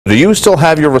Do you still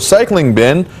have your recycling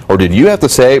bin, or did you have to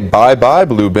say bye-bye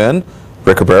blue bin?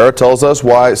 Rick Cabrera tells us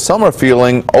why some are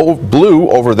feeling blue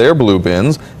over their blue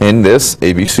bins in this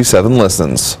ABC-7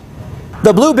 Listens.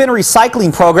 The Blue Bin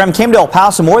Recycling Program came to El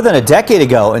Paso more than a decade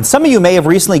ago, and some of you may have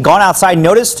recently gone outside and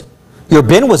noticed your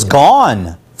bin was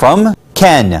gone. From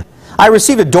Ken. I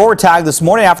received a door tag this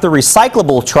morning after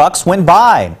recyclable trucks went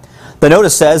by. The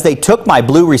notice says they took my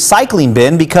blue recycling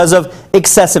bin because of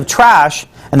excessive trash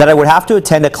and that I would have to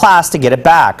attend a class to get it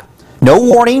back. No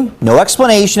warning, no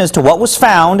explanation as to what was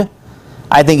found.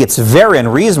 I think it's very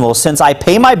unreasonable since I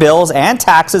pay my bills and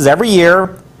taxes every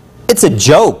year. It's a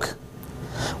joke.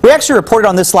 We actually reported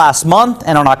on this last month,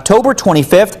 and on October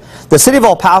 25th, the City of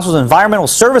El Paso's Environmental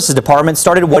Services Department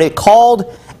started what it called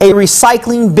a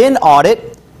recycling bin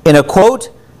audit in a, quote,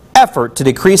 effort to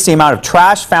decrease the amount of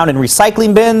trash found in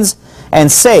recycling bins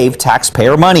and save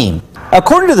taxpayer money.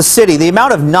 According to the city, the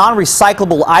amount of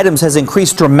non-recyclable items has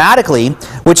increased dramatically,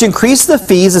 which increased the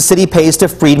fees the city pays to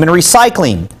Freedman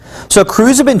Recycling. So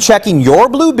crews have been checking your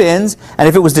blue bins, and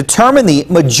if it was determined the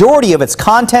majority of its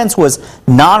contents was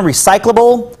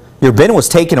non-recyclable, your bin was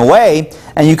taken away,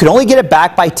 and you can only get it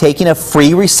back by taking a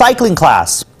free recycling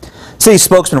class. City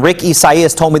spokesman Rick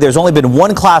Isaias told me there's only been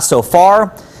one class so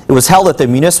far. It was held at the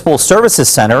Municipal Services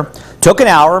Center, took an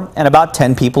hour, and about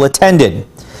 10 people attended.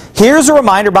 Here's a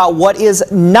reminder about what is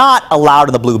not allowed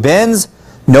in the blue bins.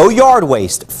 No yard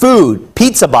waste, food,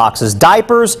 pizza boxes,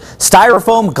 diapers,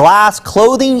 styrofoam, glass,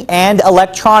 clothing, and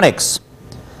electronics.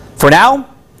 For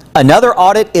now, another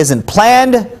audit isn't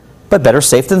planned, but better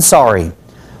safe than sorry.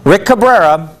 Rick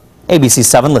Cabrera,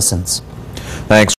 ABC-7 Listens. Thanks.